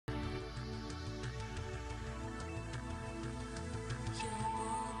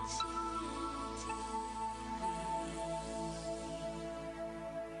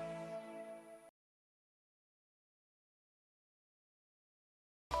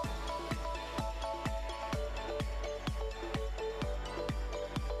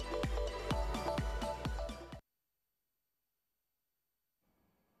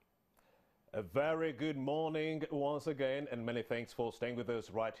A very good morning once again, and many thanks for staying with us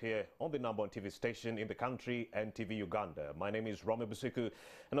right here on the #1 TV station in the country, NTV Uganda. My name is Rami Busiku,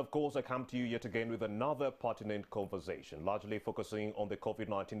 and of course I come to you yet again with another pertinent conversation, largely focusing on the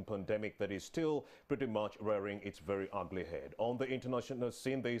COVID-19 pandemic that is still pretty much rearing its very ugly head. On the international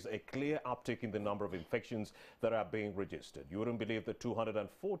scene, there is a clear uptick in the number of infections that are being registered. You wouldn't believe that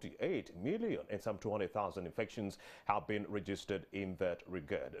 248 million and some 200,000 infections have been registered in that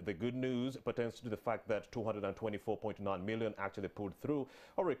regard. The good news pertains to the fact that 224.9 million actually pulled through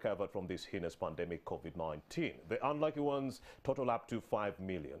or recovered from this heinous pandemic COVID-19. The unlucky ones total up to 5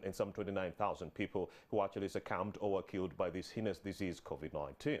 million and some 29,000 people who actually succumbed or were killed by this heinous disease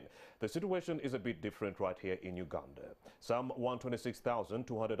COVID-19. The situation is a bit different right here in Uganda. Some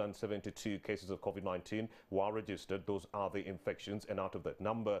 126,272 cases of COVID-19 were registered. Those are the infections, and out of that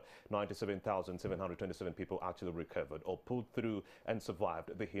number, 97,727 people actually recovered or pulled through and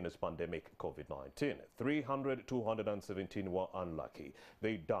survived the heinous pandemic COVID-19. 217 were unlucky.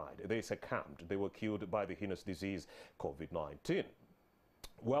 They died, they succumbed, they were killed by the heinous disease COVID-19.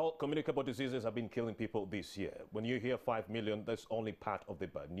 Well, communicable diseases have been killing people this year. When you hear 5 million, that's only part of the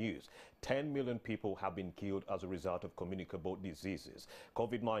bad news. 10 million people have been killed as a result of communicable diseases.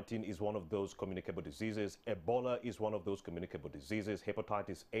 COVID-19 is one of those communicable diseases. Ebola is one of those communicable diseases.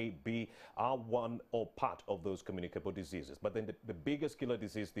 Hepatitis A, B are one or part of those communicable diseases. But then the biggest killer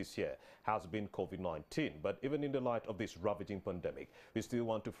disease this year has been COVID-19. But even in the light of this ravaging pandemic, we still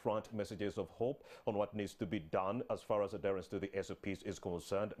want to front messages of hope on what needs to be done as far as adherence to the SOPs is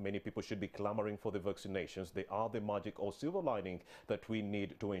concerned. Many people should be clamoring for the vaccinations. They are the magic or silver lining that we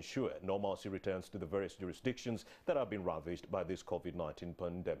need to ensure normalcy returns to the various jurisdictions that have been ravaged by this COVID-19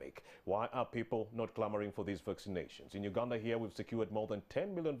 pandemic. Why are people not clamoring for these vaccinations? In Uganda here, we've secured more than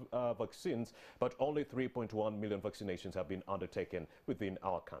 10 million vaccines, but only 3.1 million vaccinations have been undertaken within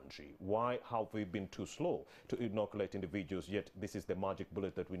our country. Why have we been too slow to inoculate individuals? Yet this is the magic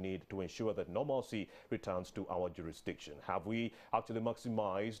bullet that we need to ensure that normalcy returns to our jurisdiction. Have we actually maximized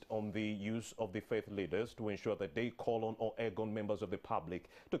on the use of the faith leaders to ensure that they call on or egg on members of the public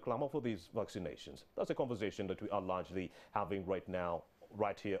to clamor for these vaccinations? That's a conversation that we are largely having right now,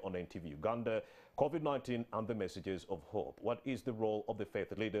 right here on NTV Uganda. COVID-19 and the messages of hope. What is the role of the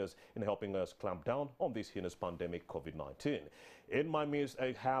faith leaders in helping us clamp down on this heinous pandemic COVID-19? In my midst,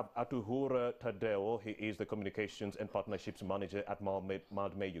 I have Atuhura Tadeo. He is the Communications and Partnerships Manager at Malme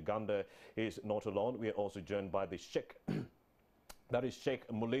Uganda. He's not alone. We are also joined by the Sheikh. That is Sheikh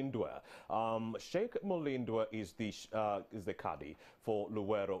Mulindwa. Sheikh Mulindwa is the Kadi for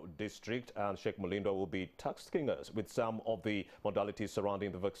Luwero district, and Sheikh Mulindwa will be tasking us with some of the modalities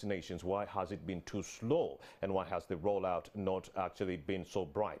surrounding the vaccinations. Why has it been too slow, and why has the rollout not actually been so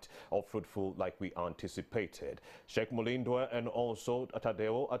bright or fruitful like we anticipated? Sheikh Mulindwa and also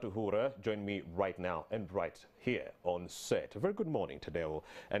Tadeo Atuhura join me right now and right here on set. Very good morning, Tadeo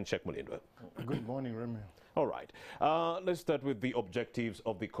and Sheikh Mulindwa. Good morning, Remy. All right. Let's start with the objectives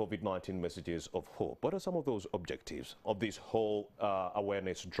of the COVID-19 messages of hope. What are some of those objectives of this whole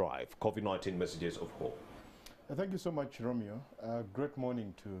awareness drive, COVID-19 messages of hope? Thank you so much, Romeo. Great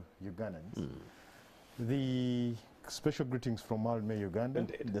morning to Ugandans. The special greetings from Malme, Uganda,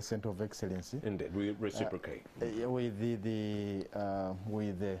 Indeed. The Center of Excellency. Indeed, we reciprocate. With the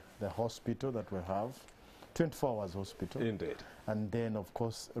hospital that we have, 24 hours hospital. Indeed. And then, of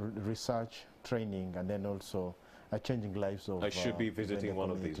course, research, training, and then also changing lives of. I should be visiting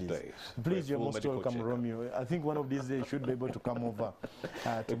one of these days. Please, you're most welcome, Romeo. I think one of these days you should be able to come over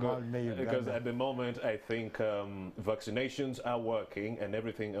to Malme, Uganda. Because at the moment, I think vaccinations are working and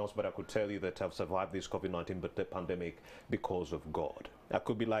everything else, but I could tell you that I've survived this COVID-19 pandemic because of God. I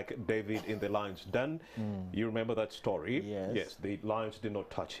could be like David in the lion's den. You remember that story? Yes. Yes, the lions did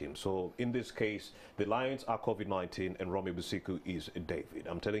not touch him. So in this case, the lions are COVID-19 and Romy Busiku is David.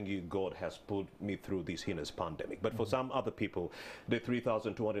 I'm telling you, God has put me through this heinous pandemic. But for some other people, the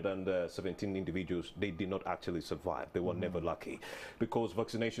 3,217 individuals, they did not actually survive. They were never lucky. Because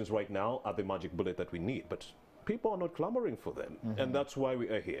vaccinations right now are the magic bullet that we need. But people are not clamoring for them. And that's why we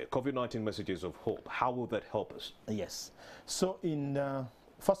are here. COVID-19 messages of hope. How will that help us? Yes. So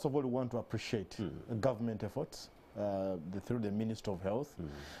first of all, we want to appreciate government efforts through the Minister of Health,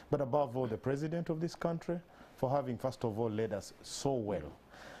 but above all, the President of this country for having, first of all, led us so well.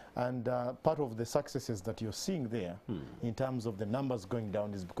 And part of the successes that you're seeing there in terms of the numbers going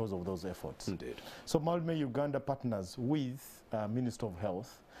down is because of those efforts. Indeed. So Malme Uganda partners with Minister of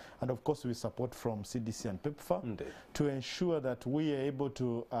Health, and of course with support from CDC and PEPFAR, Indeed. to ensure that we are able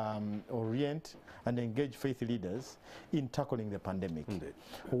to orient and engage faith leaders in tackling the pandemic. Indeed.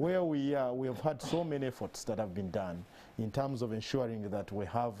 Where we have had so many efforts that have been done in terms of ensuring that we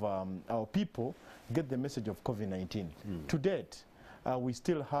have our people get the message of COVID-19. To date, we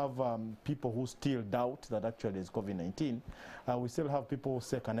still have people who still doubt that actually it's COVID-19. We still have people who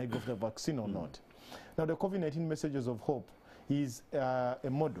say, can I go for the vaccine or not? Now, the COVID-19 messages of hope is a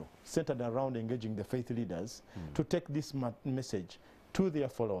model centered around engaging the faith leaders to take this message to their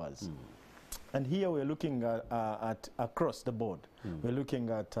followers. And here we're looking at across the board. We're looking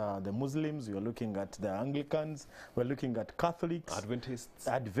at the Muslims, we're looking at the Anglicans, we're looking at Catholics,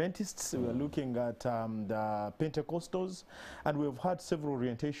 Adventists, we're looking at the Pentecostals, and we've had several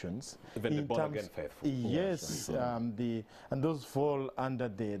orientations. Even the born-again faithful. Yes, and those fall under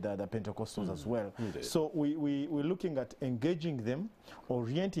the Pentecostals as well. So we're looking at engaging them,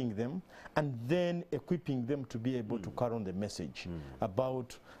 orienting them, and then equipping them to be able to carry on the message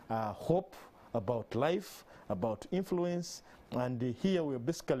about hope, about life, about influence. And here we're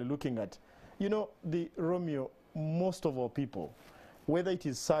basically looking at, you know, Romeo, most of our people, whether it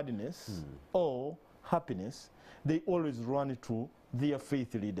is sadness or happiness, they always run to their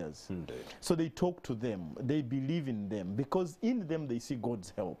faith leaders. So they talk to them, they believe in them, because in them they see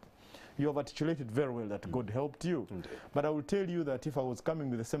God's help. You have articulated very well that God helped you. But I will tell you that if I was coming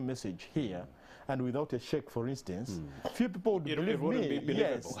with the same message here, and without a sheikh, for instance, few people would believe me.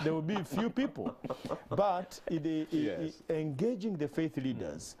 Yes, there will be few people. But engaging the faith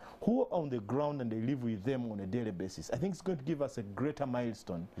leaders who are on the ground and they live with them on a daily basis, I think it's going to give us a greater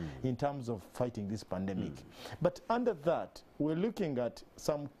milestone in terms of fighting this pandemic. But under that, we're looking at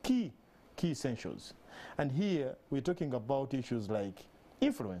some key essentials. And here we're talking about issues like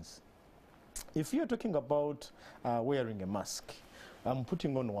influence. If you're talking about wearing a mask, I'm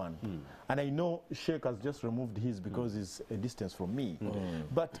putting on one. And I know Sheikh has just removed his because he's a distance from me.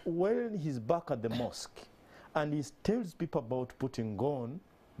 But when he's back at the mosque and he tells people about putting on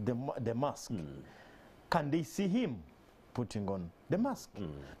the mask, can they see him putting on the mask?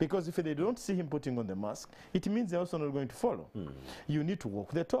 Because if they don't see him putting on the mask, it means they're also not going to follow. You need to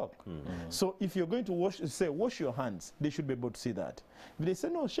walk the talk. So if you're going to wash your hands, they should be able to see that. If they say,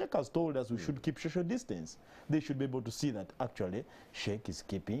 no, Sheikh has told us we should keep social distance, they should be able to see that actually Sheikh is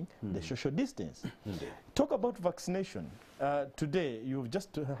keeping the social distance. Talk about vaccination. Today, you've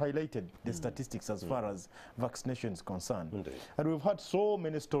just highlighted the statistics as far as vaccination is concerned. And we've had so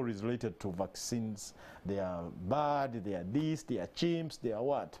many stories related to vaccines. They are bad, they are this, they are chimps, they are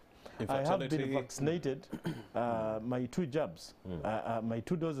what? I have been vaccinated, my 2 jabs, my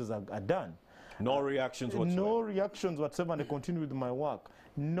 2 doses are done. No reactions whatsoever? No reactions whatsoever, and I continue with my work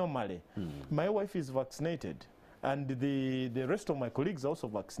normally. My wife is vaccinated, and the rest of my colleagues are also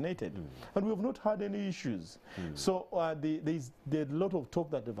vaccinated, and we have not had any issues. So there's a lot of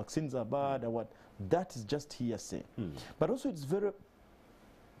talk that the vaccines are bad or what. That is just hearsay. But also it's very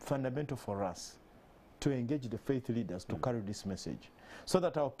fundamental for us to engage the faith leaders to carry this message, so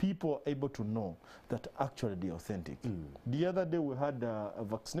that our people are able to know that actually they're authentic. The other day we had a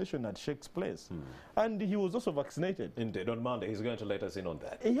vaccination at Sheikh's place, and he was also vaccinated. Indeed, on Monday. He's going to let us in on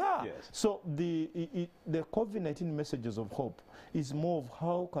that. Yeah. Yes. So the COVID-19 messages of hope is more of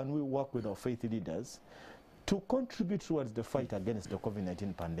how can we work with our faith leaders to contribute towards the fight against the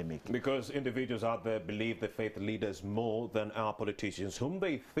COVID-19 pandemic. Because individuals out there believe the faith leaders more than our politicians, whom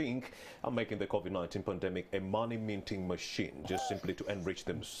they think are making the COVID-19 pandemic a money-minting machine, just simply to enrich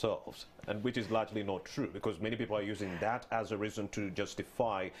themselves, and which is largely not true, because many people are using that as a reason to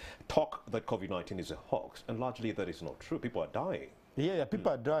justify talk that COVID-19 is a hoax, and largely that is not true. People are dying. Yeah,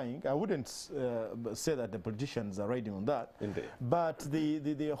 people are dying. I wouldn't say that the politicians are riding on that. Indeed. But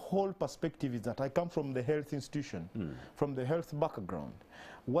the whole perspective is that I come from the health institution, from the health background.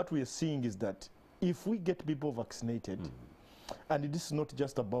 What we are seeing is that if we get people vaccinated, and it is not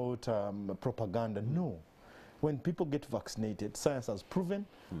just about propaganda, no. When people get vaccinated, science has proven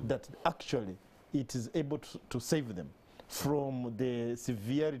that actually it is able to save them from the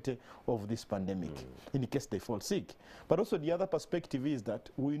severity of this pandemic in case they fall sick. But also the other perspective is that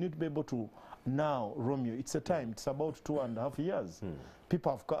we need to be able to now, Romeo, it's a time, it's about 2.5 years.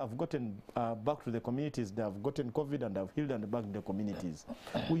 People have gotten back to the communities, they have gotten COVID and have healed and back in the communities.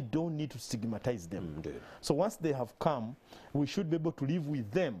 We don't need to stigmatize them. So once they have come, we should be able to live with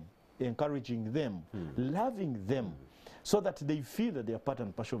them, encouraging them, loving them, so that they feel that they are part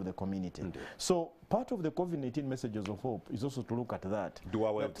and parcel of the community. So part of the COVID-19 messages of hope is also to look at that. Do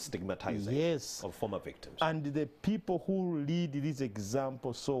away with stigmatizing of former victims. And the people who lead this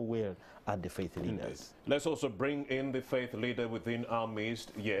example so well are the faith leaders. Indeed. Let's also bring in the faith leader within our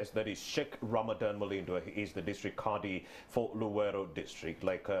midst. Yes, that is Sheikh Ramadan Malindo. He is the district Qadi for Luwero district.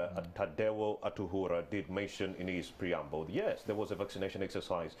 Like Tadewo Atuhura did mention in his preamble, yes, there was a vaccination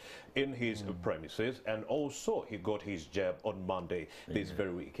exercise in his premises, and also he got his jab on Monday this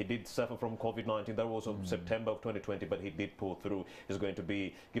very week. He did suffer from COVID-19. That was of September of 2020, but he did pull through. He's going to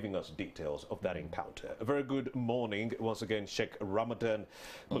be giving us details of that encounter. A very good morning once again, Sheikh Ramadan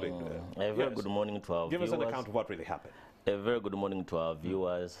Malindo. A very good morning to our viewers. Give us an account of what really happened. A very good morning to our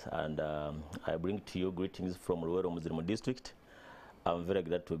viewers, and I bring to you greetings from Luwero Muslim District. I'm very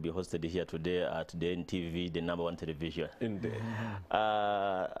glad to be hosted here today at the NTV, the #1 television. Indeed.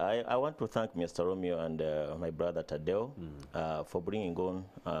 I want to thank Mr. Romeo and my brother Tadeo for bringing on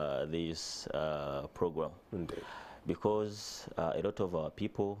this program. Indeed. Because a lot of our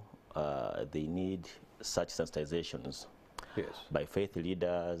people, they need such sensitizations. Yes. By faith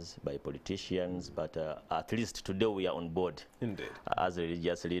leaders, by politicians, but at least today we are on board. Indeed. As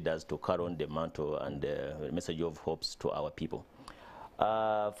religious leaders to carry on the mantle and the message of hopes to our people.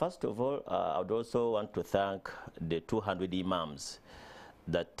 First of all, I would also want to thank the 200 imams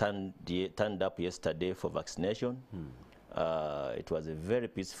that turned up yesterday for vaccination. It was a very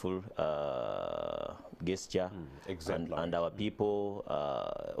peaceful gesture, and our people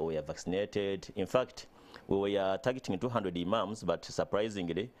were vaccinated. In fact, we were targeting 200 imams, but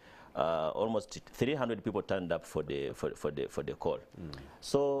surprisingly, almost 300 people turned up for the call.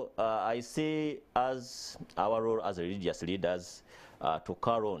 So I see as our role as religious leaders to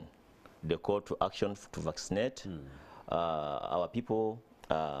carry on the call to action to vaccinate. Our people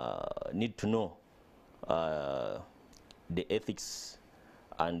need to know the ethics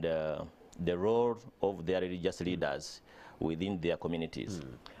and the role of their religious leaders within their communities.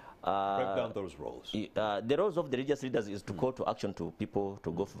 Break down those roles. The roles of the religious leaders is to call to action to people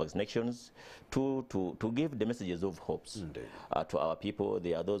to go for vaccinations, to give the messages of hopes to our people.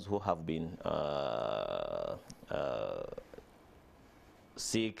 There are those who have been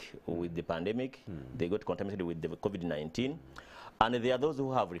sick with the pandemic. They got contaminated with the COVID-19. And there are those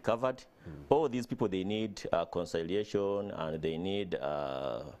who have recovered. All these people, they need conciliation, and they need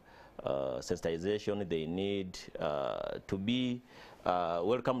sensitization. They need to be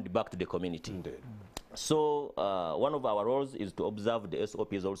welcomed back to the community. Indeed. So one of our roles is to observe the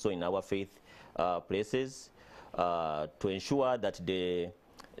SOPs also in our faith places, to ensure that the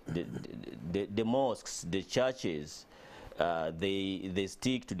mosques, the churches, they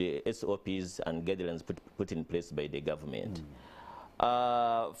stick to the SOPs and guidelines put in place by the government.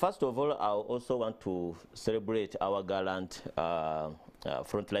 First of all, I also want to celebrate our gallant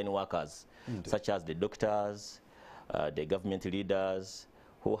frontline workers, such as the doctors, the government leaders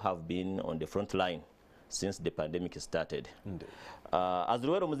who have been on the front line since the pandemic started. As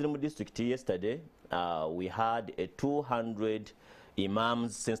Luwero Muslim District yesterday, we had a 200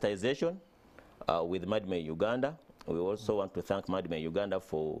 imams sensitization with Madme Uganda. We also want to thank Madme Uganda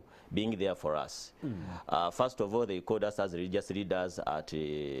for being there for us. First of all, they called us as religious leaders at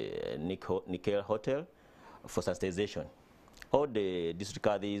Nickel Hotel for sensitization. All the district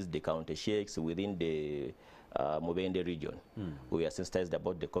cadis, the county sheikhs within the Mubende region, we are sensitized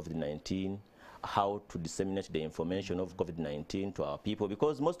about the COVID-19, how to disseminate the information of COVID-19 to our people,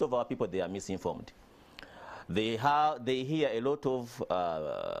 because most of our people, they are misinformed. They hear a lot of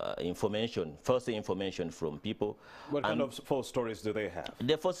information, false information from people. What kind of false stories do they have?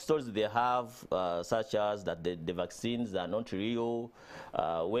 The false stories they have, such as that the vaccines are not real.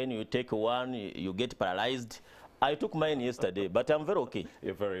 When you take one, you get paralyzed. I took mine yesterday, but I'm very okay.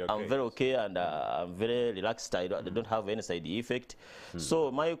 You're very okay. I'm very okay, and I'm very relaxed. I don't have any side effect.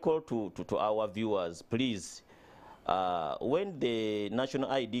 So my call to our viewers, please, when the national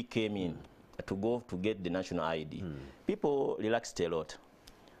ID came in, to go to get the national ID, people relaxed a lot.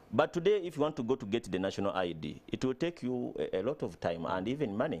 But today, if you want to go to get the national ID, it will take you a lot of time and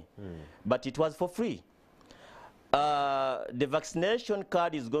even money. But it was for free. The vaccination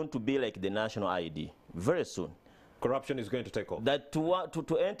card is going to be like the national ID very soon. Corruption is going to take off. That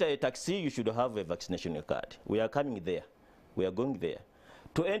to enter a taxi, you should have a vaccination card. We are coming there. We are going there.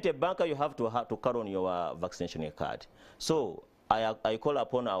 To enter a banker, you have to carry on your vaccination card. So I call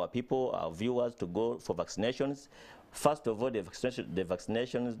upon our people, our viewers, to go for vaccinations. First of all, the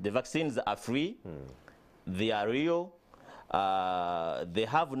vaccines are free. They are real. They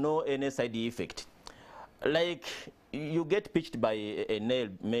have no any side effect. Like you get pitched by a nail,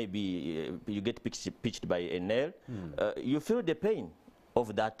 maybe you get pitched by a nail. You feel the pain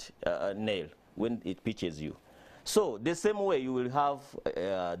of that nail, when it pinches you. So the same way you will have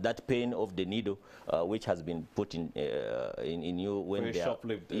that pain of the needle which has been put in you when they are,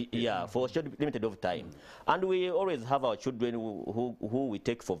 yeah, for a short limited of time. And we always have our children who we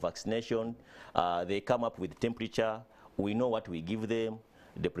take for vaccination. They come up with temperature. We know what we give them.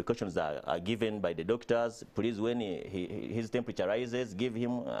 The precautions are given by the doctors. Please, when his temperature rises, give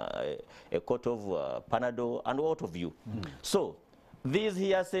him a quart of Panadol and what have you. So these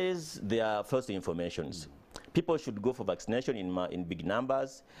hearsays, they are false informations. People should go for vaccination in big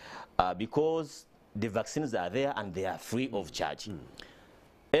numbers because the vaccines are there and they are free of charge.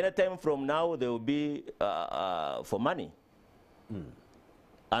 Anytime from now, they will be for money.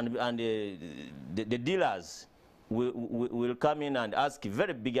 And the dealers will come in and ask a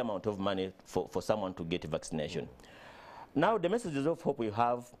very big amount of money for someone to get a vaccination. Now, the messages of hope we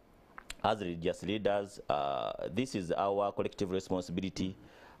have as religious leaders, this is our collective responsibility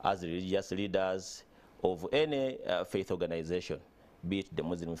as religious leaders of any faith organization, be it the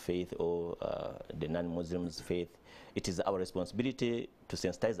Muslim faith or the non-Muslims faith. It is our responsibility to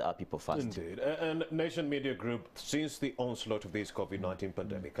sensitize our people first. Indeed. And Nation Media Group, since the onslaught of this COVID-19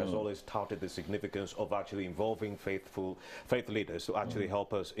 pandemic, has always touted the significance of actually involving faith leaders to actually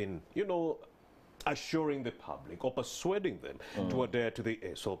help us in, you know, assuring the public or persuading them to adhere to the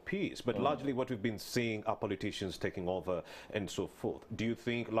SOPs. But largely what we've been seeing are politicians taking over and so forth. Do you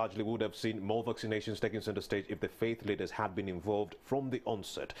think largely we would have seen more vaccinations taking center stage if the faith leaders had been involved from the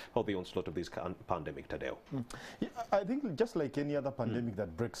onset of the onslaught of this pandemic, Tadeo? Yeah, I think just like any other pandemic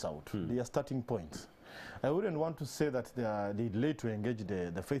that breaks out, there are starting points. I wouldn't want to say that they delayed to engage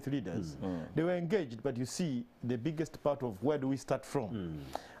the faith leaders. They were engaged, but you see the biggest part of where do we start from.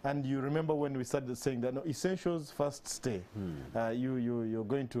 And you remember when we started saying that no, essentials first stay. You're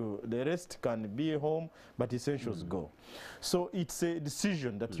going to, the rest can be home, but essentials go. So it's a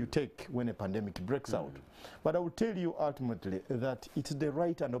decision that you take when a pandemic breaks out. But I will tell you ultimately that it's the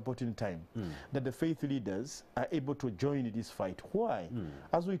right and opportune time that the faith leaders are able to join this fight. Why?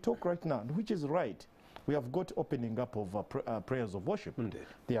 As we talk right now, which is right, we have got opening up of prayers of worship.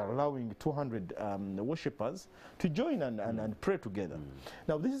 They are allowing 200 worshippers to join and pray together.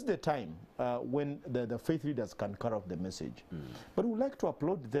 Now, this is the time when the faith leaders can carry out the message. But we would like to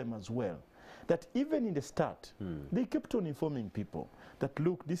applaud them as well, that even in the start, they kept on informing people that,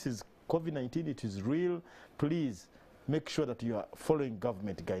 look, this is COVID-19, it is real, please make sure that you are following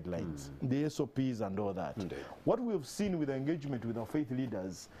government guidelines, the SOPs and all that. What we have seen with the engagement with our faith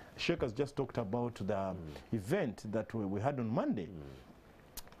leaders, Sheikh has just talked about the event that we had on Monday.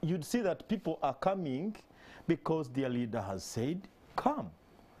 You'd see that people are coming because their leader has said, come.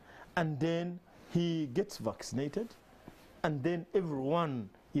 And then he gets vaccinated, and then everyone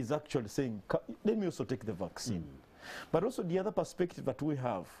is actually saying, let me also take the vaccine. But also the other perspective that we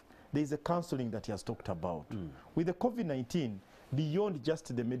have, there is a counseling that he has talked about. With the COVID-19, beyond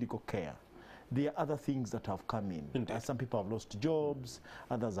just the medical care, there are other things that have come in. Some people have lost jobs,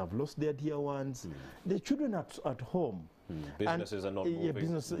 others have lost their dear ones. The children at home. Businesses are not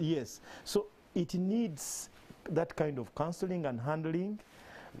moving. Yes. So it needs that kind of counseling and handling.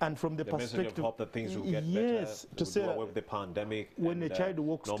 And from the perspective of hope that things will get better, to say that with the pandemic, when a child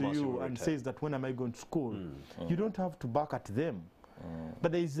walks to you and says that when am I going to school, you don't have to bark at them.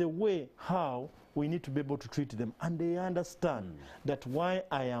 But there is a way how we need to be able to treat them, and they understand that why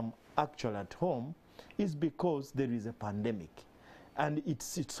I am actually at home is because there is a pandemic, and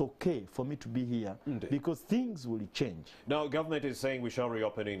it's okay for me to be here because things will change. Now, government is saying we shall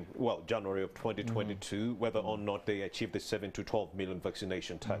reopen in, well, January of 2022, whether or not they achieve the 7 to 12 million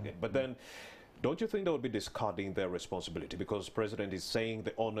vaccination target. But then, don't you think they would be discarding their responsibility? Because the president is saying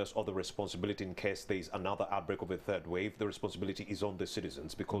the onus of the responsibility in case there is another outbreak of a third wave, the responsibility is on the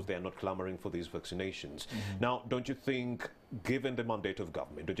citizens because they are not clamoring for these vaccinations. Now, don't you think, given the mandate of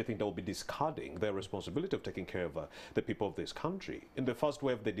government, don't you think they will be discarding their responsibility of taking care of the people of this country? In the first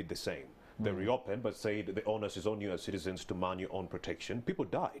wave, they did the same. They reopened, but said the onus is on you as citizens to man your own protection. People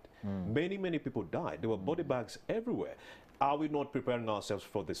died. Many, many people died. There were body bags everywhere. Are we not preparing ourselves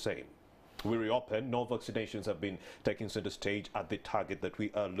for the same? We reopen, no vaccinations have been taken center stage at the target that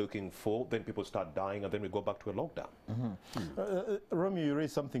we are looking for, then people start dying, and then we go back to a lockdown. Romeo, you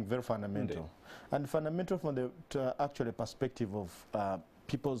raised something very fundamental. And fundamental from the actual perspective of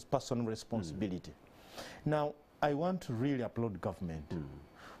people's personal responsibility. Now, I want to really applaud government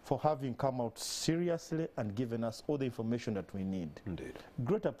for having come out seriously and given us all the information that we need.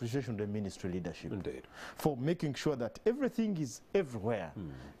 Great appreciation to the ministry leadership for making sure that everything is everywhere.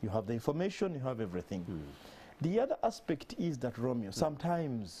 You have the information, you have everything. The other aspect is that, Romeo,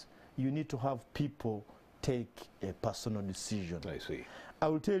 sometimes you need to have people take a personal decision. I see. I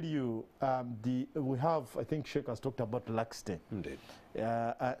will tell you, we have, I think Sheikh has talked about laxity. Indeed.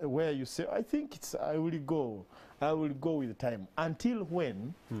 Where you say, I think it's, I will go with time. Until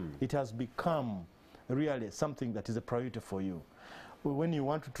when it has become really something that is a priority for you. When you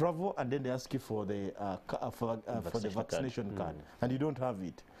want to travel and then they ask you for the vaccination card and you don't have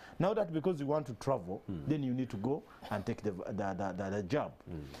it. Now that because you want to travel, then you need to go and take the jab.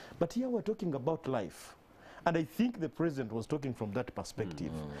 But here we're talking about life. And I think the president was talking from that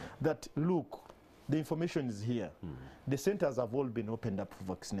perspective, that look, the information is here. The centers have all been opened up for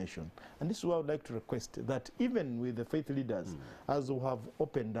vaccination. And this is what I would like to request, that even with the faith leaders, as we have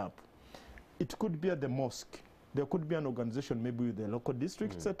opened up, it could be at the mosque. There could be an organization, maybe with the local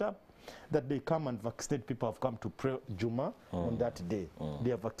district set up, that they come and vaccinate. People have come to pray Juma on that day.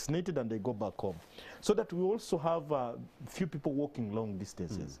 They are vaccinated and they go back home. So that we also have few people walking long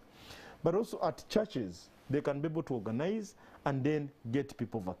distances. But also at churches, they can be able to organize and then get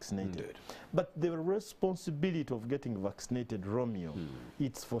people vaccinated. Indeed. But the responsibility of getting vaccinated, Romeo,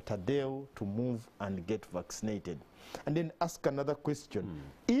 it's for Tadeo to move and get vaccinated. And then ask another question.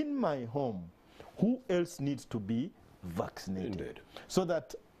 In my home, who else needs to be vaccinated? Indeed. So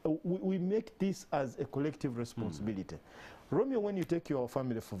that we make this as a collective responsibility. Romeo, when you take your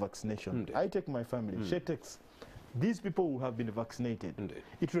family for vaccination, Indeed. I take my family, she takes these people who have been vaccinated. Indeed.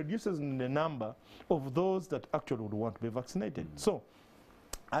 It reduces the number of those that actually would want to be vaccinated. So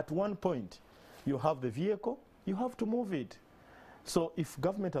at one point, you have the vehicle, you have to move it. So if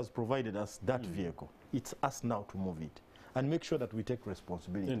government has provided us that vehicle, it's us now to move it and make sure that we take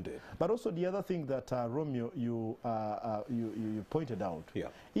responsibility. Indeed. But also the other thing that, Romeo, you pointed out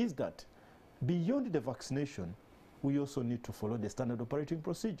is that beyond the vaccination, we also need to follow the standard operating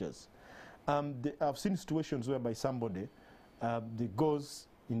procedures. I've seen situations whereby somebody goes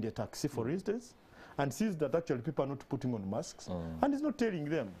in the taxi, for instance, and sees that actually people are not putting on masks, and is not telling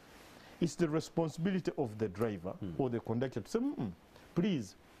them. It's the responsibility of the driver or the conductor to say,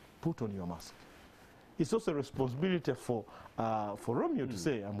 please put on your mask. It's also a responsibility for Romeo to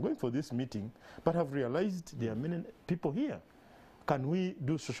say, I'm going for this meeting, but I've realized there are many people here. Can we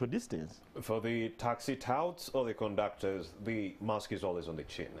do social distance? For the taxi touts or the conductors, the mask is always on the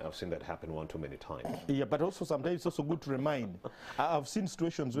chin. I've seen that happen one too many times. Yeah, but also sometimes it's also good to remind. I've seen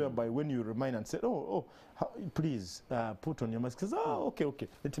situations whereby when you remind and say, please put on your mask. Says, okay,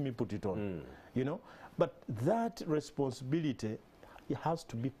 let me put it on. You know, but that responsibility, it has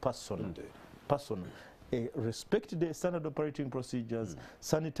to be personal. Indeed. Personal. Respect the standard operating procedures,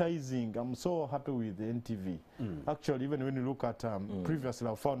 sanitizing. I'm so happy with the NTV. Actually, even when you look at previously,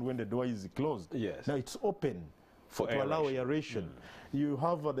 I found when the door is closed, now it's open to allow aeration. You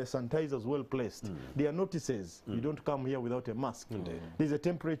have the sanitizers well placed. There are notices. You don't come here without a mask. There's a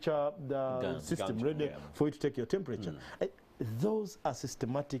temperature system ready for you to take your temperature. Those are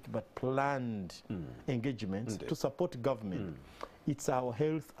systematic but planned engagements to support government. It's our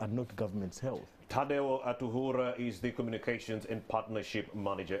health and not government's health. Tadeo Atuhura is the Communications and Partnership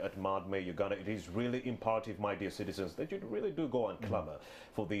Manager at MADME Uganda. It is really imperative, my dear citizens, that you really do go and clamor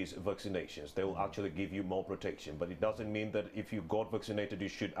for these vaccinations. They will actually give you more protection, but it doesn't mean that if you got vaccinated, you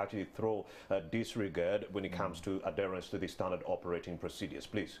should actually throw disregard when it comes to adherence to the standard operating procedures.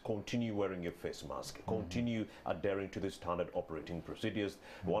 Please continue wearing your face mask. Continue adhering to the standard operating procedures,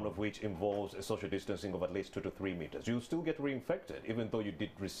 one of which involves a social distancing of at least 2 to 3 meters. You'll still get reinfected, even though you did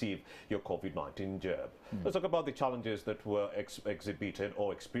receive your COVID-19 jab. Let's talk about the challenges that were exhibited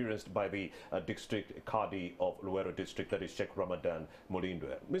or experienced by the district Kadi of Luero district, that is Sheikh Ramadan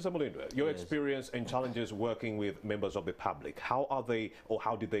Mulindwe. Mr. Mulindwe, your experience and challenges working with members of the public, how are they, or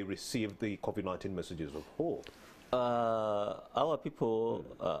how did they receive the COVID-19 messages of hope? Our people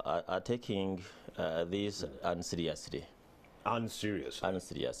are taking this unseriously. Unseriously?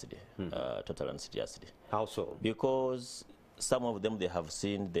 Unseriously, total unseriously. How so? Because some of them, they have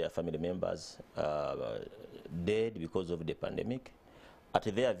seen their family members dead because of the pandemic. At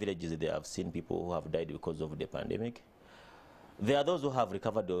their villages, they have seen people who have died because of the pandemic. There are those who have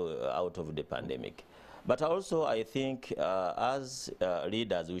recovered out of the pandemic. But also, I think as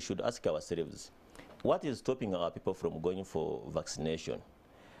leaders, we should ask ourselves, what is stopping our people from going for vaccination?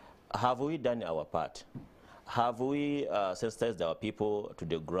 Have we done our part? Have we sensitized our people to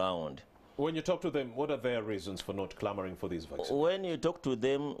the ground? When you talk to them, what are their reasons for not clamoring for these vaccines? When you talk to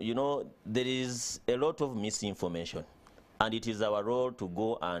them, you know, there is a lot of misinformation. And it is our role to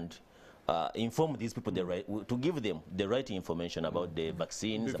go and inform these people, to give them the right information about the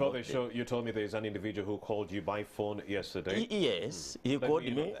vaccines. Before the show, you told me there is an individual who called you by phone yesterday. Yes, he called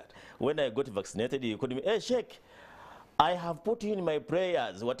me. When I got vaccinated, he called me, hey, Sheikh, I have put you in my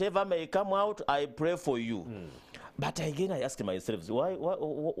prayers. Whatever may come out, I pray for you. But again, I asked myself, why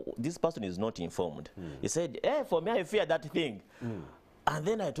this person is not informed? He said, for me, I fear that thing. And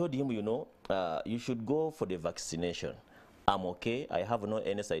then I told him, you know, you should go for the vaccination. I'm okay. I have no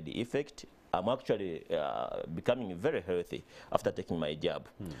any side effect. I'm actually becoming very healthy after taking my jab.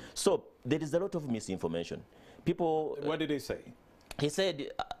 So there is a lot of misinformation. People. What did they say? He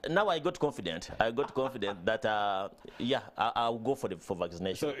said, now I got confident. I got confident that, yeah, I'll go for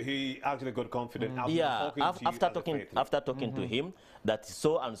vaccination. So he actually got confident after talking to him that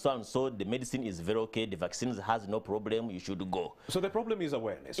so and so and so, the medicine is very okay, the vaccine has no problem, you should go. So the problem is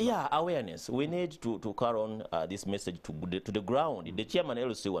awareness. Yeah, awareness. We need to carry on this message to the ground. The chairman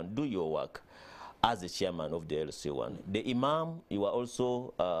LC1, do your work. As the chairman of the LC1, the imam, you are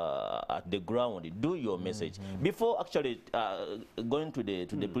also at the ground. Do your message before actually going to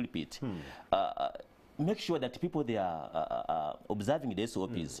the pulpit. Make sure that people they are observing the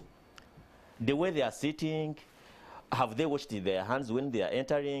SOPs, the way they are sitting. Have they washed their hands when they are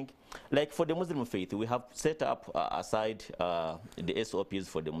entering? Like for the Muslim faith, we have set up aside the SOPs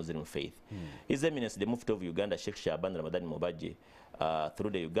for the Muslim faith. His Eminence, the Mufti of Uganda, Sheikh Shaban Ramadan Mobaji, through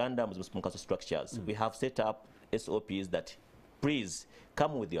the Uganda Muslim Council structures, we have set up SOPs that please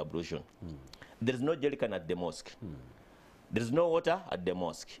come with your ablution. There is no jerrycan at the mosque. There is no water at the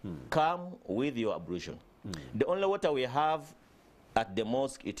mosque. Come with your ablution. The only water we have at the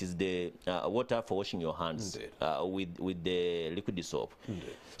mosque, it is the water for washing your hands with the liquid soap.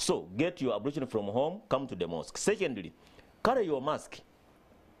 So get your ablution from home, come to the mosque. Secondly, carry your mask.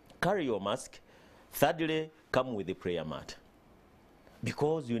 Carry your mask. Thirdly, come with the prayer mat.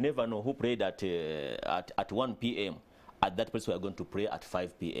 Because you never know who prayed at 1 p.m. At that place we are going to pray at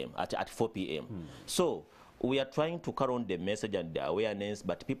 5 p.m., at 4 p.m. So we are trying to carry on the message and the awareness,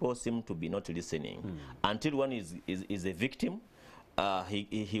 but people seem to be not listening. Until one is a victim,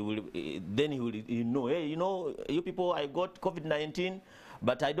 he will know, hey, you know, you people, I got COVID-19,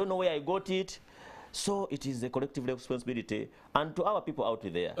 but I don't know where I got it. So it is a collective responsibility, and to our people out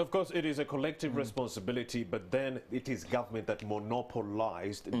there. Of course, it is a collective responsibility, but then it is government that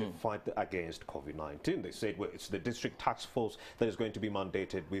monopolized the fight against COVID-19. They said, well, it's the district task force that is going to be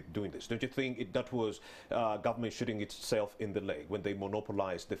mandated with doing this. Don't you think that was government shooting itself in the leg when they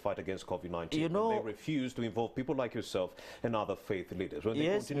monopolized the fight against COVID-19? You know, when they refused to involve people like yourself and other faith leaders. When they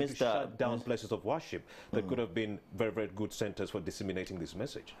continued to shut down places of worship that could have been very, very good centers for disseminating this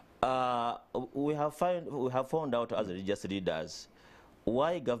message. We have found out as religious leaders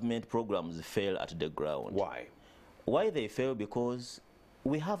why government programs fail at the ground. Why? Why they fail? Because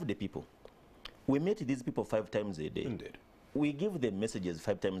we have the people. We meet these people 5 times a day. Indeed. We give them messages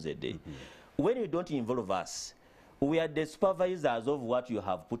 5 times a day. When you don't involve us, we are the supervisors of what you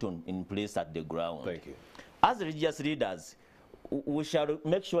have put in place at the ground. Thank you. As religious leaders, we shall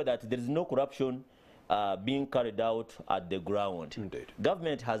make sure that there is no corruption being carried out at the ground. Indeed.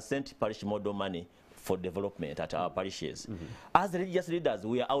 Government has sent parish model money for development at our parishes. As religious leaders,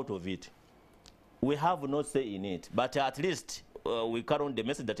 we are out of it. We have no say in it. But at least we carry on the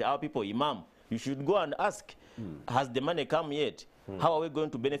message that our people, Imam, you should go and ask, has the money come yet? How are we going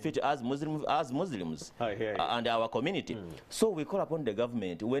to benefit as Muslims and our community? So we call upon the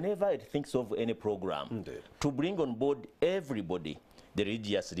government, whenever it thinks of any program, to bring on board everybody. The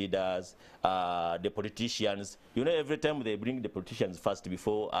religious leaders, the politicians. You know, every time they bring the politicians first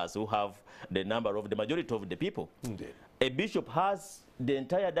before us who have the number of the majority of the people. Indeed. A bishop has the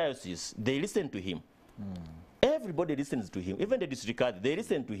entire diocese. They listen to him. Everybody listens to him. Even the district, they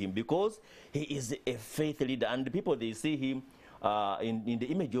listen to him because he is a faith leader. And the people, they see him in the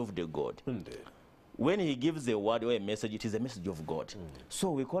image of the God. Indeed. When he gives a word or a message, it is a message of God.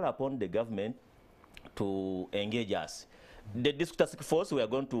 So we call upon the government to engage us. The district task force, we are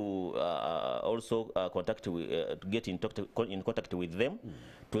going to also get in contact with them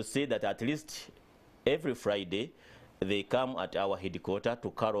to say that at least every Friday they come at our headquarters to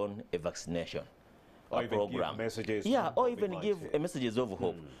carry on a vaccination program. Give messages, or even give messages of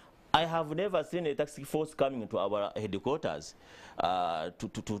hope. I have never seen a task force coming to our headquarters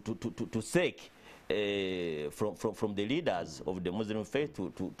to seek from the leaders of the Muslim faith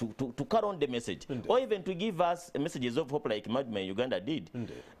to carry on the message. Indeed. Or even to give us messages of hope like Madman Uganda did.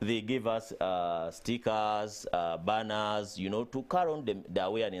 Indeed. They gave us stickers, banners, you know, to carry on the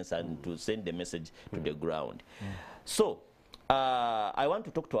awareness and to send the message to the ground. So I want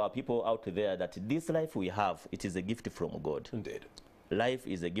to talk to our people out there that this life we have, it is a gift from God. Indeed. Life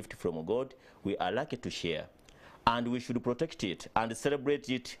is a gift from God. We are lucky to share. And we should protect it and celebrate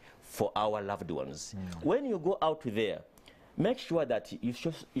it for our loved ones. When you go out there, make sure that you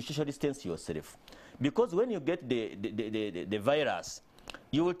social distance yourself. Because when you get the virus,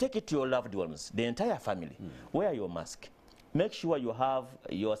 You will take it to your loved ones, the entire family. Wear your mask. Make sure you have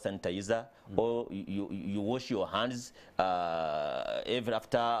your sanitizer, or you wash your hands every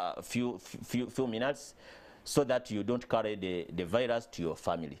after a few minutes, so that you don't carry the virus to your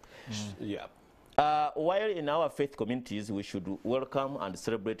family. Yeah. While in our faith communities, we should welcome and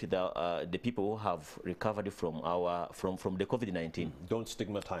celebrate the people who have recovered from the COVID-19. Don't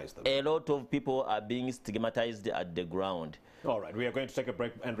stigmatize them. A lot of people are being stigmatized at the ground. All right, we are going to take a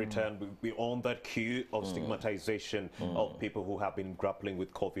break and return. We're on that queue of stigmatization of people who have been grappling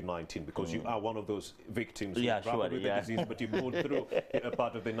with COVID-19, because you are one of those victims who grappled with the disease, but you pulled through a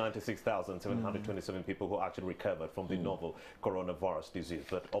part of the 96,727 people who actually recovered from the novel coronavirus disease.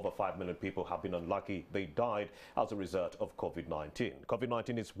 But over 5 million people have been unlucky. They died as a result of COVID-19.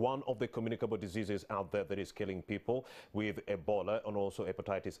 COVID-19 is one of the communicable diseases out there that is killing people, with Ebola and also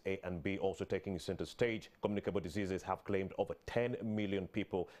hepatitis A and B also taking center stage. Communicable diseases have claimed over 10 million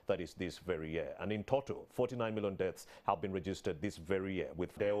people, that is this very year. And in total, 49 million deaths have been registered this very year.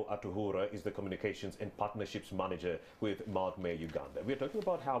 With Deo Atuhura is the Communications and Partnerships Manager with Mount May, Uganda. We're talking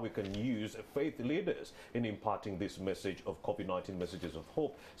about how we can use faith leaders in imparting this message of COVID-19, messages of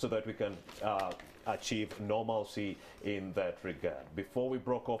hope, so that we can achieve normalcy in that regard. Before we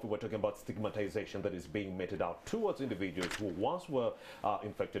broke off, we were talking about stigmatization that is being meted out towards individuals who once were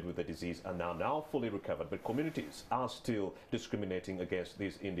infected with the disease and now fully recovered, but communities are still discriminating against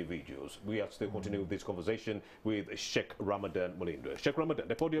these individuals. We are still continuing this conversation with Sheikh Ramadan Mulindwa. Sheikh Ramadan,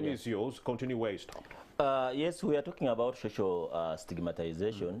 the podium is yours. Continue where you stopped. Yes, we are talking about social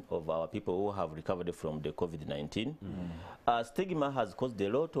stigmatization of our people who have recovered from the COVID-19. Stigma has caused a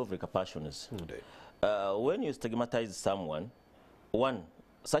lot of repercussions. When you stigmatize someone, one,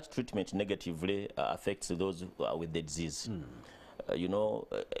 such treatment negatively affects those with the disease. You know,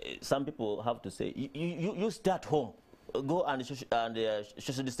 some people have to say, you stay at home. Go and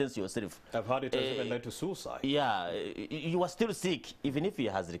social distance yourself. I've heard it has even led to suicide. Yeah, you are still sick, even if he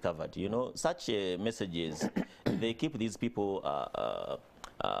has recovered. You know, such messages, they keep these people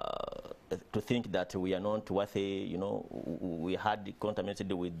to think that we are not worthy. You know, we had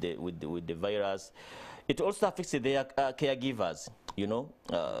contaminated with the virus. It also affects their caregivers. You know,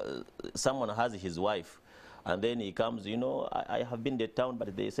 someone has his wife, and then he comes, you know, I have been to town,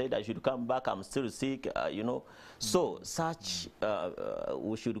 but they said I should come back, I'm still sick, you know. So such,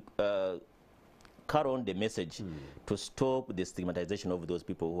 we should carry on the message to stop the stigmatization of those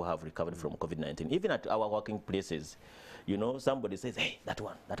people who have recovered from COVID-19. Even at our working places, you know, somebody says, hey, that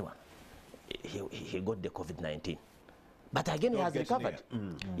one, he got the COVID-19. But again, he has recovered.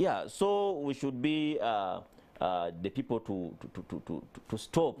 Yeah, so we should be the people to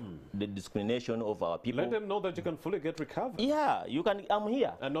stop the discrimination of our people. Let them know that you can fully get recovered. Yeah, you can. I'm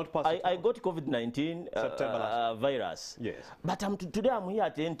here. And not pass I got COVID-19 virus. Yes. But today I'm here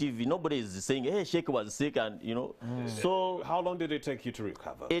at NTV. Nobody is saying, hey, Sheikh was sick, and you know. So how long did it take you to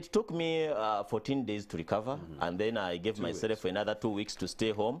recover? It took me 14 days to recover, and then I gave myself another 2 weeks to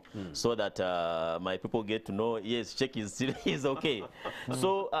stay home, so that my people get to know, yes, Sheikh is still okay.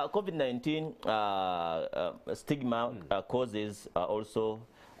 So COVID-19 stigma causes also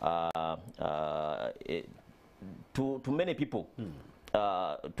to many people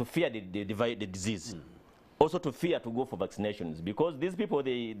to fear the disease, also to fear to go for vaccinations, because these people,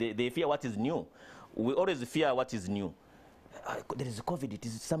 they fear what is new. We always fear what is new. There is COVID, it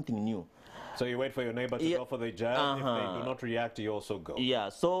is something new. So you wait for your neighbor to go for the jab. If they do not react, you also go. Yeah,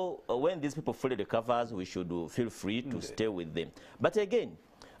 so when these people fully recover, we should feel free to stay with them. But again,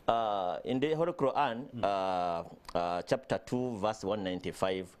 in the Holy Quran, chapter 2, verse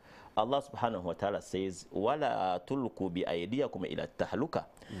 195, Allah subhanahu wa ta'ala says, وَلَا تُلْقُوا بِأَيْدِيَكُمْ إِلَى التَّهْلُكَةِ,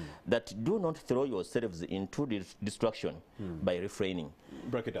 that do not throw yourselves into destruction by refraining.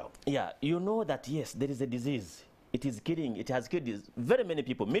 Break it down. Yeah, you know that, yes, there is a disease. It is killing, it has killed very many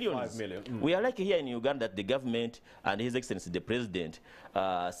people, millions. 5 million. We are like here in Uganda that the government and His Excellency the President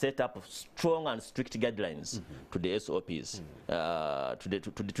set up strong and strict guidelines to the SOPs,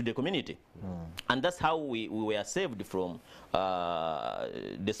 to the community. And that's how we were saved from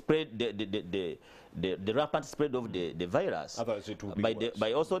the spread, the rampant spread of the virus. Otherwise it would be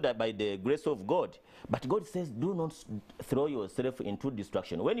by the grace of God. But God says, do not throw yourself into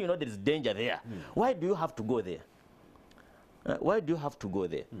destruction. When you know there is danger there, why do you have to go there? Why do you have to go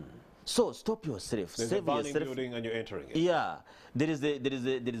there? So stop yourself. There's save a burning yourself. building and you're entering it. Yeah, there is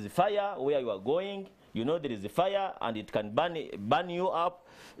a fire where you are going. You know there is a fire and it can burn you up.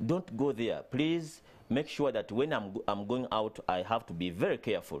 Don't go there, please. make sure that when I'm going out, I have to be very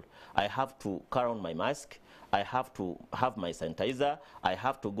careful. I have to carry on my mask. I have to have my sanitizer. I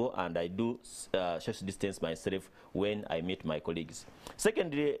have to go and I do social distance myself when I meet my colleagues.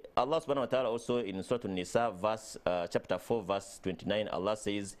 Secondly, Allah subhanahu wa ta'ala also in Surah An-Nisa, chapter 4, verse 29, Allah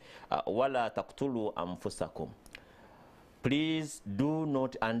says, وَلَا تَقْتُلُوا أَنفُسَكُمْ. Please do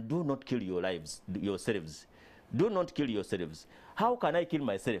not kill yourselves. Do not kill yourselves. How can I kill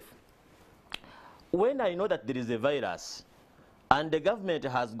myself? When I know that there is a virus and the government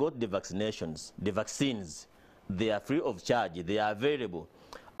has got the vaccinations, the vaccines, they are free of charge, they are available,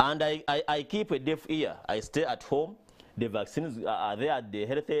 and I keep a deaf ear, I stay at home, the vaccines are there at the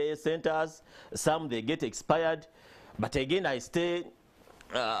health centers, some they get expired, but again I stay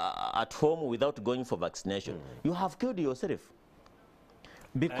at home without going for vaccination. You have killed yourself.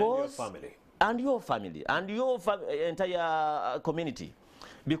 Because and your family and your entire community.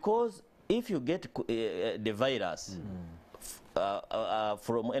 Because if you get the virus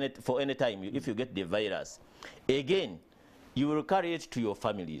for any time, if you get the virus, again, you will carry it to your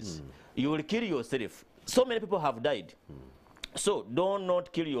families. You will kill yourself. So many people have died. So do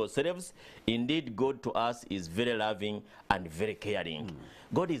not kill yourselves. Indeed, God to us is very loving and very caring.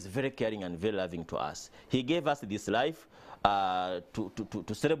 God is very caring and very loving to us. He gave us this life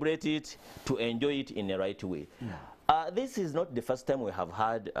to celebrate it, to enjoy it in the right way. This is not the first time we have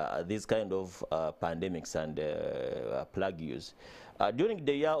had this kind of pandemics and plagues. During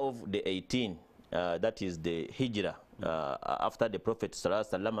the year of the 18, that is the Hijrah, after the Prophet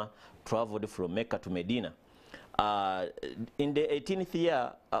ﷺ traveled from Mecca to Medina. In the 18th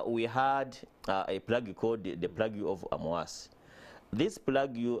year, we had a plague called the plague of Amwas. This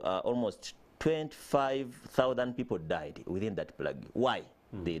plague, almost 25,000 people died within that plague. Why?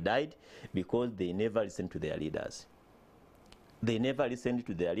 They died because they never listened to their leaders. They never listened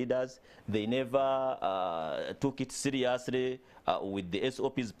to their leaders. They never took it seriously with the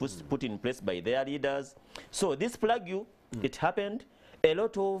SOPs put in place by their leaders. So this plague, it happened. A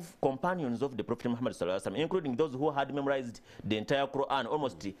lot of companions of the Prophet Muhammad ﷺ, including those who had memorized the entire Quran,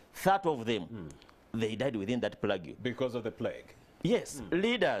 almost a third of them, they died within that plague. Because of the plague? Yes,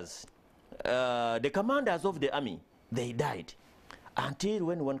 leaders, the commanders of the army, they died. Until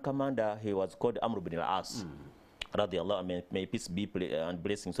when one commander, he was called Amr ibn al-As, radiallahu, may peace be and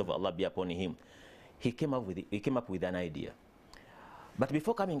blessings of Allah be upon him. He came up with an idea. But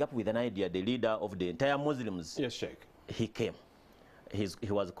before coming up with an idea, the leader of the entire Muslims, yes, Sheikh, he came.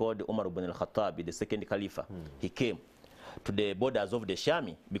 He was called Umar ibn al-Khattab, the second Khalifa. He came to the borders of the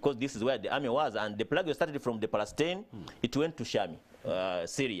Shami, because this is where the army was, and the plague started from the Palestine, it went to Shami,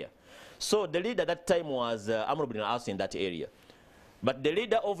 Syria. So the leader at that time was Amr ibn al-As in that area. But the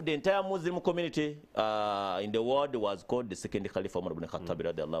leader of the entire Muslim community in the world was called the second Khalifa, Umar ibn al-Khattab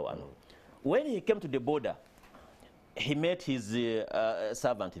radiallahu anhu. When he came to the border, he met his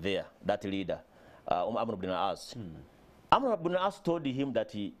servant there, that leader, Amr ibn al-As. Amr ibn al-As told him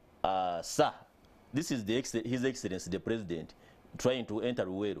that, sir, this is His Excellency, the President, trying to enter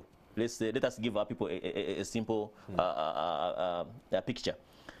Ruweru. Let us give our people a simple picture.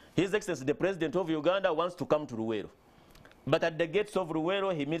 His Excellency, the President of Uganda, wants to come to Ruweru. But at the gates of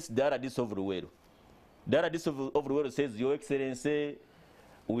Ruweru, he meets the Aradis of Ruweru. The Aradis of Ruweru says, Your Excellency,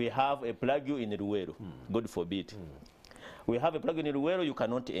 we have a plague in Ruweru. God forbid. We have a plague in Ruweru, you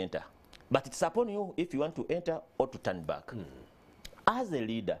cannot enter. But it's upon you if you want to enter or to turn back. As a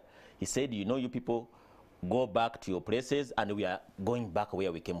leader, he said, you know, you people go back to your places, and we are going back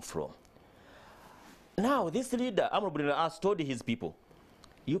where we came from. Now, this leader, Amr ibn al-As, told his people,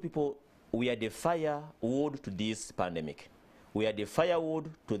 you people, we are the firewood to this pandemic. We are the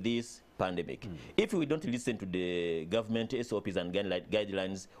firewood to this pandemic. If we don't listen to the government SOPs and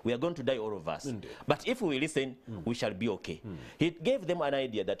guidelines, we are going to die, all of us. But if we listen, we shall be okay. He gave them an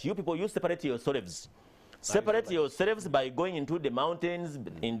idea that you people, you separate yourselves. Separate yourselves by going into the mountains,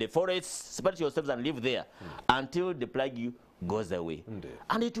 in the forests, separate yourselves and live there until the plague goes away.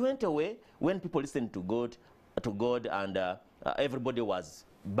 And it went away when people listened to God, and everybody was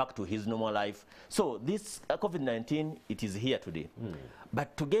back to his normal life. So this COVID-19, it is here today.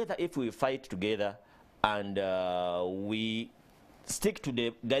 But together, if we fight together and we stick to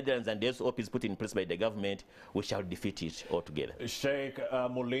the guidelines and the SOPs put in place by the government, we shall defeat it altogether. Sheikh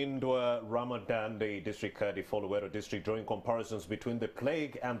Mulindwa Ramadan, the district head of Oluwero district, drawing comparisons between the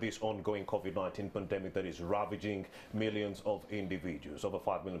plague and this ongoing COVID-19 pandemic that is ravaging millions of individuals. Over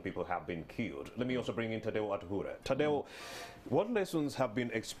 5 million people have been killed. Let me also bring in Tadeo Atuhure. Tadeo, what lessons have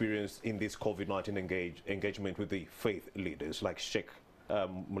been experienced in this COVID-19 engagement with the faith leaders like Sheikh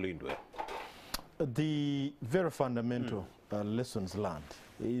Mulindwa? The very fundamental lessons learned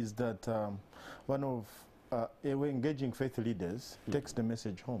is that engaging faith leaders takes the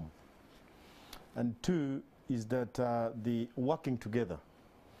message home. And two is that the working together,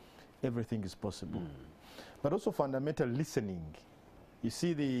 everything is possible. But also fundamental listening. You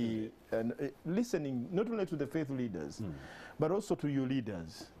see the listening not only to the faith leaders, but also to your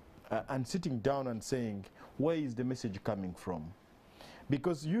leaders, and sitting down and saying, where is the message coming from?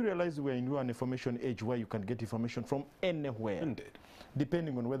 Because you realize we're in an information age where you can get information from anywhere, Indeed.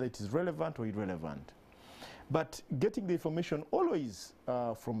 depending on whether it is relevant or irrelevant. But getting the information always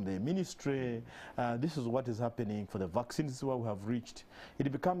from the ministry, this is what is happening for the vaccines, this is where we have reached,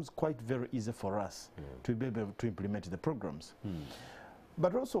 it becomes quite very easy for us to be able to implement the programs.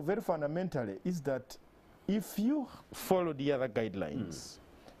 But also very fundamentally is that if you follow the other guidelines,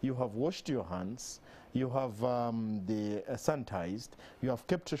 you have washed your hands, you have sanitized, you have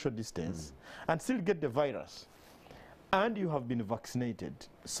kept social distance, and still get the virus, and you have been vaccinated,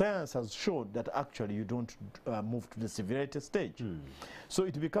 science has showed that actually you don't move to the severity stage. So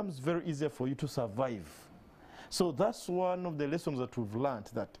it becomes very easier for you to survive. So that's one of the lessons that we've learned,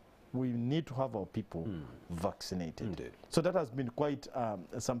 that we need to have our people vaccinated. Indeed. So that has been quite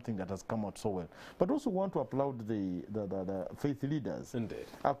something that has come out so well. But also want to applaud the faith leaders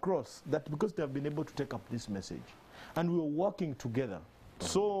across that, because they have been able to take up this message. And we are working together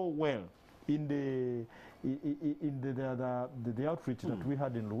so well in the outreach that we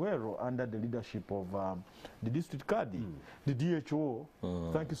had in Luero under the leadership of the district Kadi, the DHO.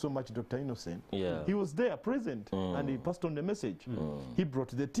 Thank you so much, Dr. Innocent. He was there present and he passed on the message. He brought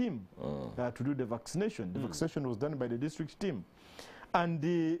the team to do the vaccination. The vaccination was done by the district team. And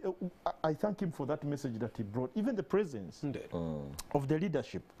I thank him for that message that he brought, even the presence of the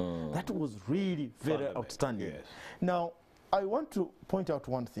leadership. That was really very outstanding. Now, I want to point out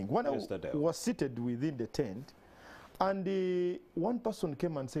one thing. When I was seated within the tent, and one person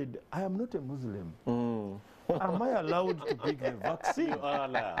came and said, I am not a Muslim. Am I allowed to take the vaccine?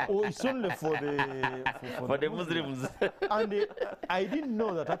 Or it's only for the Muslims? And I didn't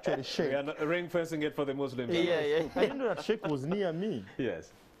know that actually Sheikh. We are not ring fencing it for the Muslims. I didn't know that Sheikh was near me.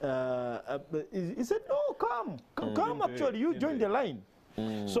 Yes. He said, no, come actually, you join the line.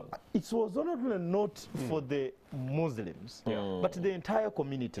 So it was not only not for the Muslims, but the entire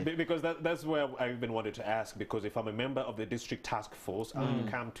community. Because that's where I've been wanted to ask, because if I'm a member of the district task force and you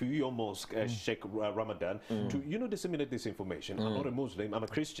come to your mosque, Sheikh Ramadan, to disseminate this information, I'm not a Muslim, I'm a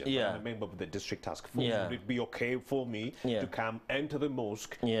Christian, I'm a member of the district task force. Would it be okay for me to come enter the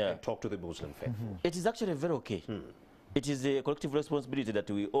mosque and talk to the Muslim faithful? It is actually very okay. It is a collective responsibility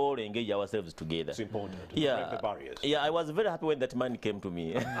that we all engage ourselves together. It's important to break the barriers. I was very happy when that man came to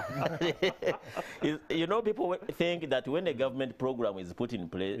me. People think that when a government program is put in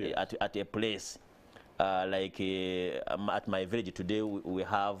place at a place, like at my village today, we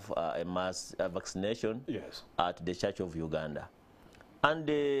have a mass vaccination at the Church of Uganda. And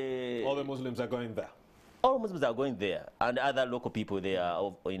all the Muslims are going there. All Muslims are going there, and other local people there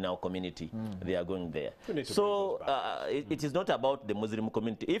in our community, they are going there. So it is not about the Muslim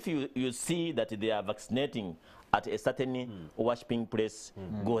community. If you see that they are vaccinating at a certain worshipping place,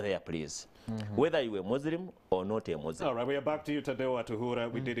 go there, please. Whether you are Muslim or not a Muslim. All right, we are back to you, Tadeo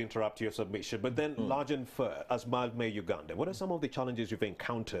Atuhura. We did interrupt your submission. But then, large and fair, as May Uganda, what are some of the challenges you've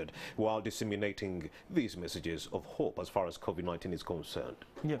encountered while disseminating these messages of hope as far as COVID-19 is concerned?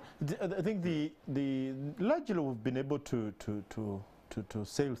 Yeah, I think largely we've been able to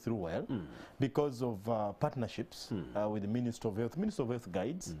sail through well because of partnerships with the Minister of Health. Minister of Health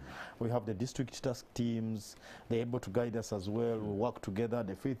guides. We have the district task teams. They're able to guide us as well. We work together,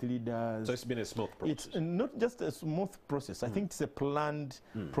 the faith leaders. So it's been a smooth process. It's not just a smooth process. I think it's a planned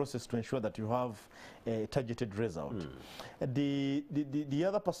process to ensure that you have a targeted result. The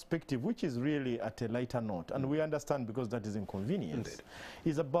other perspective, which is really at a lighter note, and we understand because that is inconvenience,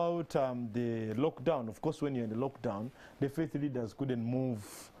 is about the lockdown. Of course, when you're in the lockdown, the faith leaders couldn't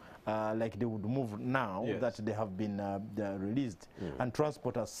move like they would move now that they have been released, and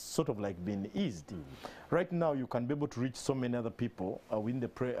transport has sort of like been eased. Right now, you can be able to reach so many other people within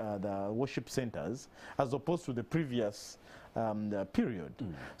the worship centers, as opposed to the previous period.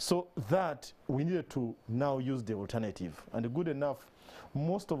 So that we needed to now use the alternative. And good enough,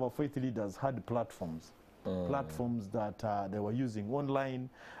 most of our faith leaders had platforms. Platforms that they were using online,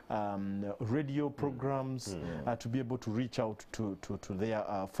 radio programs to be able to reach out to their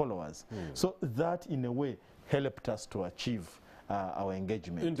followers. So that in a way helped us to achieve our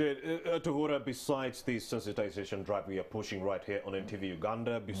engagement. Indeed. Tuhura, besides the sensitization drive we are pushing right here on NTV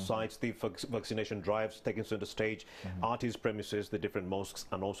Uganda, besides the vaccination drives taking center stage, artists' premises, the different mosques,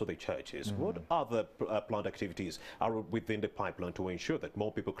 and also the churches, what other planned activities are within the pipeline to ensure that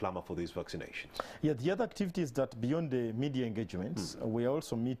more people clamor for these vaccinations? Yeah, the other activities that beyond the media engagements, we are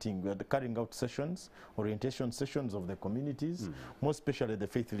also meeting, we are carrying out sessions, orientation sessions of the communities, more especially the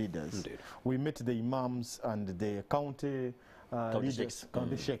faith leaders. Indeed. We met the imams and the county leaders, sheikhs.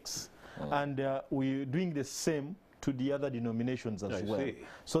 county sheikhs. And we're doing the same to the other denominations as I well, see.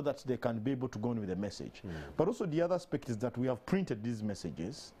 so that they can be able to go on with the message. But also the other aspect is that we have printed these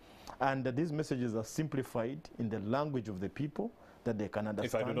messages, and these messages are simplified in the language of the people that they can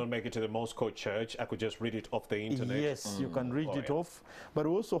understand. If I do not make it to the mosque or church, I could just read it off the internet. Yes, you can read it yeah. off. But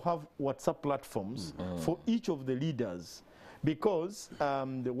we also have WhatsApp platforms for each of the leaders. Because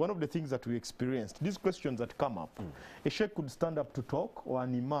one of the things that we experienced, these questions that come up, a sheikh could stand up to talk, or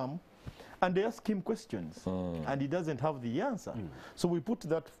an imam, and they ask him questions, and he doesn't have the answer. So we put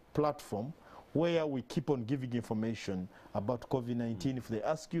that platform where we keep on giving information about COVID-19. If they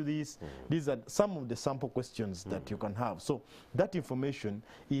ask you this, these are some of the sample questions that you can have. So that information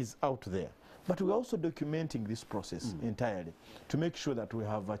is out there. But we're also documenting this process entirely to make sure that we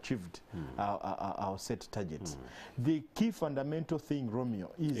have achieved our set targets. The key fundamental thing,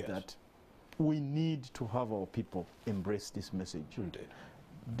 Romeo, is that we need to have our people embrace this message. Indeed.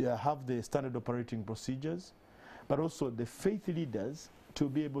 They have the standard operating procedures, but also the faith leaders to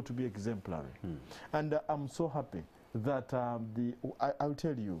be able to be exemplary. And I'm so happy that I'll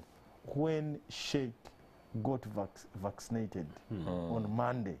tell you, when Sheikh got vaccinated on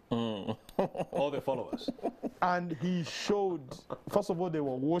Monday, All the followers. and he showed, first of all, they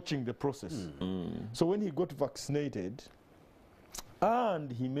were watching the process. So when he got vaccinated,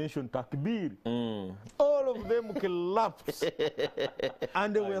 and he mentioned takbir, all of them collapsed.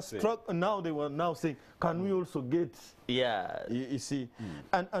 And they were struck. Now they were now saying, can we also get? Yeah. You see,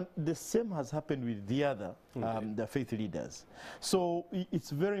 and the same has happened with the other the faith leaders. So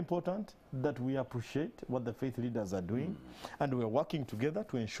it's very important that we appreciate what the faith leaders are doing, and we're working together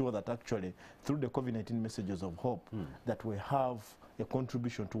to ensure that actually through the COVID-19 messages of hope that we have a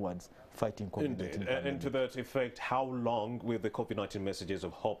contribution towards fighting COVID-19. Indeed. And to that effect, how long will the COVID-19 messages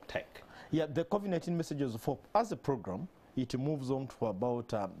of hope take? Yeah, the COVID-19 messages of hope as a program, it moves on for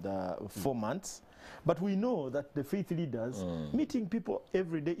about 4 months. But we know that the faith leaders, meeting people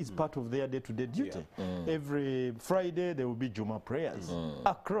every day is part of their day-to-day duty. Every Friday, there will be Juma prayers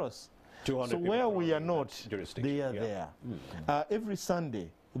across. 200 So people where from we are not, jurisdiction. they are there. Every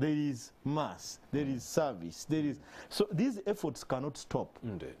Sunday, there is mass, there is service, there is. So these efforts cannot stop.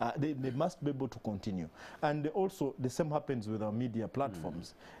 Indeed. They must be able to continue. And also, the same happens with our media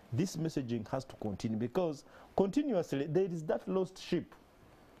platforms. This messaging has to continue, because continuously there is that lost sheep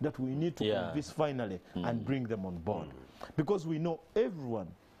that we need to convince finally and bring them on board. Because we know everyone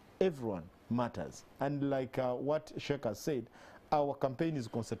matters. And like what Sheikh has said, our campaign is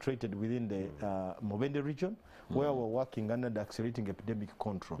concentrated within the Mubende region, where we're working under the accelerating epidemic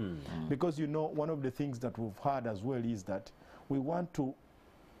control. Because you know, one of the things that we've heard as well is that we want to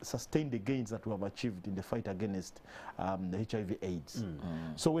sustain the gains that we have achieved in the fight against the HIV/AIDS.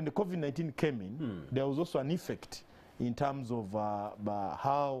 So when the COVID-19 came in, there was also an effect in terms of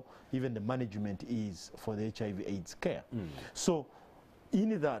how even the management is for the HIV/AIDS care. So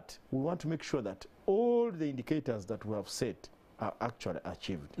in that, we want to make sure that all the indicators that we have set are actually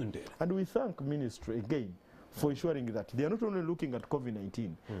achieved. Indeed. And we thank ministry again for ensuring that they are not only looking at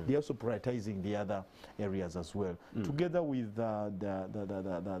COVID-19, they are also prioritizing the other areas as well, together with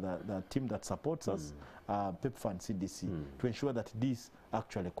the team that supports us, PEPFAR and CDC, to ensure that this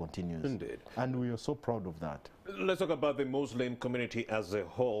actually continues. Indeed. And we are so proud of that. Let's talk about the Muslim community as a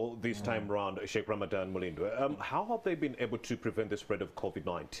whole this time round, Sheikh Ramadan Mulindwe. How have they been able to prevent the spread of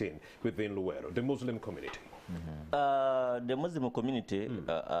COVID-19 within Luwero, the Muslim community? The Muslim community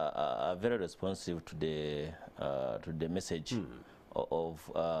are very responsive to the message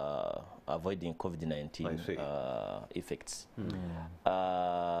of avoiding COVID-19 effects.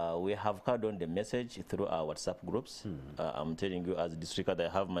 We have carried on the message through our WhatsApp groups. I'm telling you, as a district, I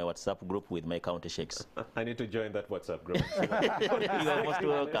have my WhatsApp group with my county sheikhs. I need to join that WhatsApp group. You are most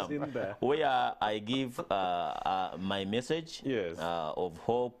welcome. Where I give my message of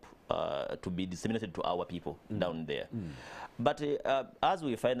hope to be disseminated to our people down there. But as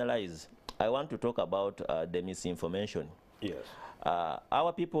we finalize, I want to talk about the misinformation. Yes.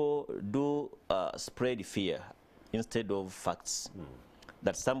 Our people do spread fear instead of facts.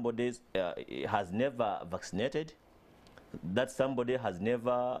 That somebody has never vaccinated, that somebody has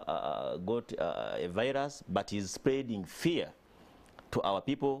never got a virus, but is spreading fear to our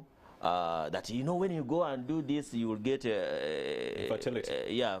people that, you know, when you go and do this, you will get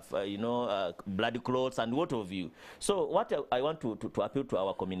fertility. blood clots and what have you. So what I want to appeal to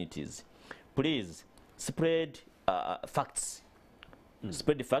our communities, please spread facts.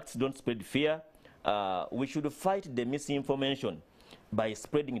 Spread the facts, don't spread fear. We should fight the misinformation by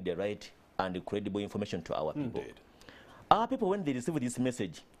spreading the right and credible information to our people. Indeed. Our people, when they receive this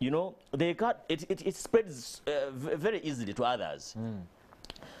message, you know, they got it spreads very easily to others,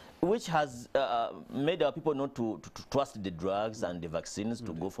 which has made our people not to trust the drugs and the vaccines,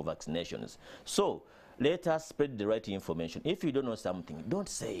 to go for vaccinations. So let us spread the right information. If you don't know something, don't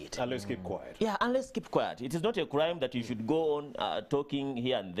say it. And let's keep quiet. Yeah, and let's keep quiet. It is not a crime that you should go on talking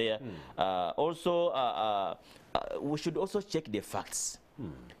here and there. We should also check the facts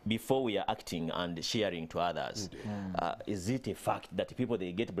before we are acting and sharing to others. Is it a fact that people,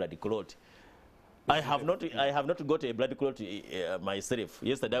 they get blood clot? I have not got a blood clot myself.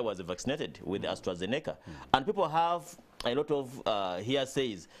 Yesterday I was vaccinated with AstraZeneca, and people have a lot of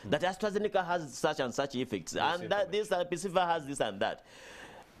hearsays that AstraZeneca has such and such effects, and that this Pacifica has this and that.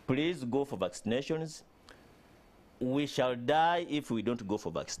 Please go for vaccinations. We shall die if we don't go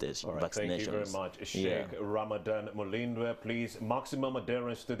for vaccinations. All right, thank you very much, Sheikh Ramadan Mulindwa. Please, maximum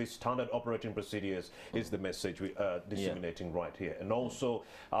adherence to the standard operating procedures is the message we are disseminating right here. And also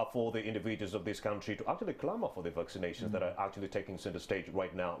for the individuals of this country to actually clamor for the vaccinations that are actually taking center stage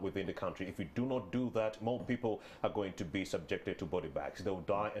right now within the country. If we do not do that, more people are going to be subjected to body bags. They'll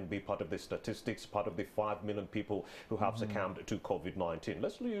die and be part of the statistics, part of the 5 million people who have succumbed to COVID-19.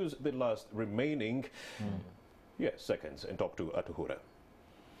 Let's use the last remaining seconds and talk to Atuhura.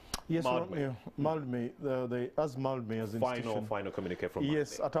 Yes, Maldme, as Maldme as institution. Final communique from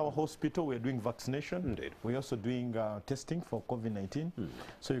Yes, Maldme. at our hospital we're doing vaccination. Indeed. We're also doing testing for COVID-19.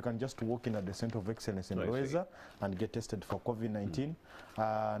 So you can just walk in at the Center of Excellence in Loeza and get tested for COVID-19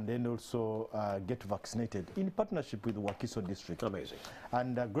 and then also get vaccinated in partnership with Wakiso District. Amazing.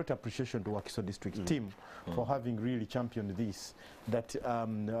 And great appreciation to Wakiso District team for having really championed this. That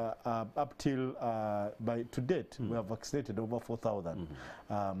up till to date, we have vaccinated over 4,000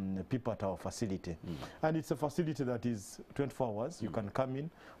 people at our facility. And it's a facility that is 24 hours. You can come in.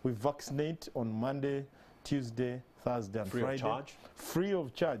 We vaccinate on Monday, Tuesday, Thursday, and Friday. Free of charge? Free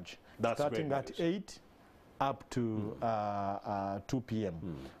of charge. That's starting at 8 up to 2 p.m.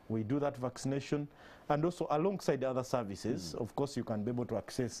 We do that vaccination. And also alongside other services, of course, you can be able to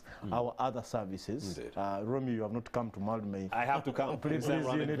access our other services. Romy, you have not come to Maldme. I have to come. Please,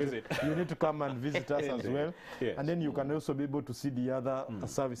 you need to come and visit us as well. Yes. And then you can also be able to see the other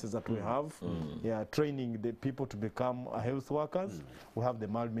services that we have. Training the people to become health workers. We have the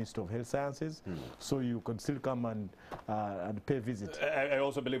Maldme Institute of Health Sciences. So you can still come and pay a visit. I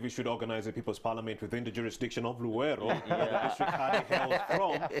also believe we should organize a People's Parliament within the jurisdiction of Luero, where the district had held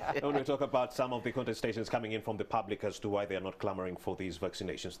from. When we talk about some of the contestations coming in from the public as to why they are not clamoring for these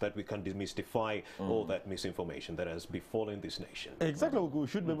vaccinations, that we can demystify all that misinformation that has befallen this nation. Exactly, we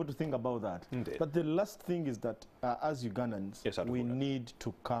should be able to think about that. Indeed. But the last thing is that as Ugandans, we need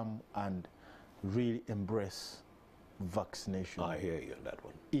to come and really embrace vaccination. I hear you on that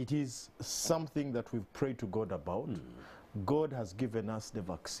one. It is something that we've prayed to God about. God has given us the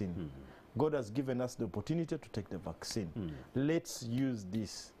vaccine. God has given us the opportunity to take the vaccine. Let's use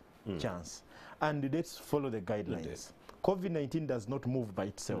this chance and let's follow the guidelines. COVID-19 does not move by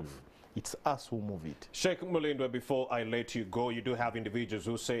itself. It's us who move it. Sheikh Mulindwa, before I let you go, you do have individuals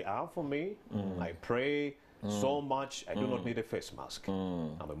who say, for me, I pray so much, I do not need a face mask.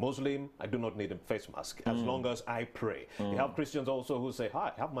 I'm a Muslim, I do not need a face mask, as long as I pray. You have Christians also who say,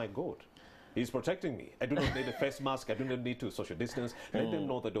 I have my God. He's protecting me. I do not need a face mask. I do not need to social distance. Let them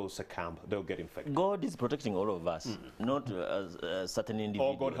know that they'll succumb, they'll get infected. God is protecting all of us, not certain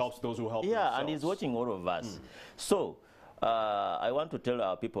individuals. Or God helps those who help themselves. And He's watching all of us. So, I want to tell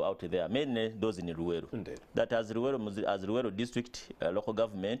our people out there, mainly those in Ruwero, that as Ruwero District local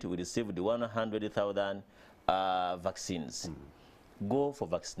government, we received 100,000 vaccines. Go for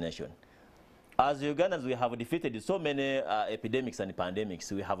vaccination. As Ugandans, we have defeated so many epidemics and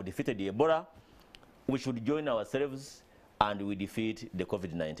pandemics. We have defeated Ebola. We should join ourselves and we defeat the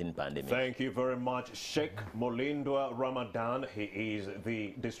COVID-19 pandemic. Thank you very much, Sheikh Mulindwa Ramadan. He is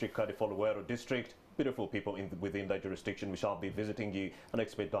the district Kadi for Luwero District. Beautiful people within that jurisdiction. We shall be visiting you and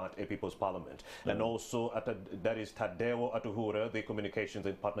expect that a People's Parliament. And also, that is Tadeo Atuhura, the Communications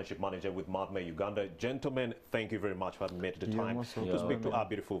and Partnership Manager with Maldme Uganda. Gentlemen, thank you very much for having made the time to speak to our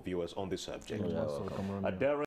beautiful viewers on this subject.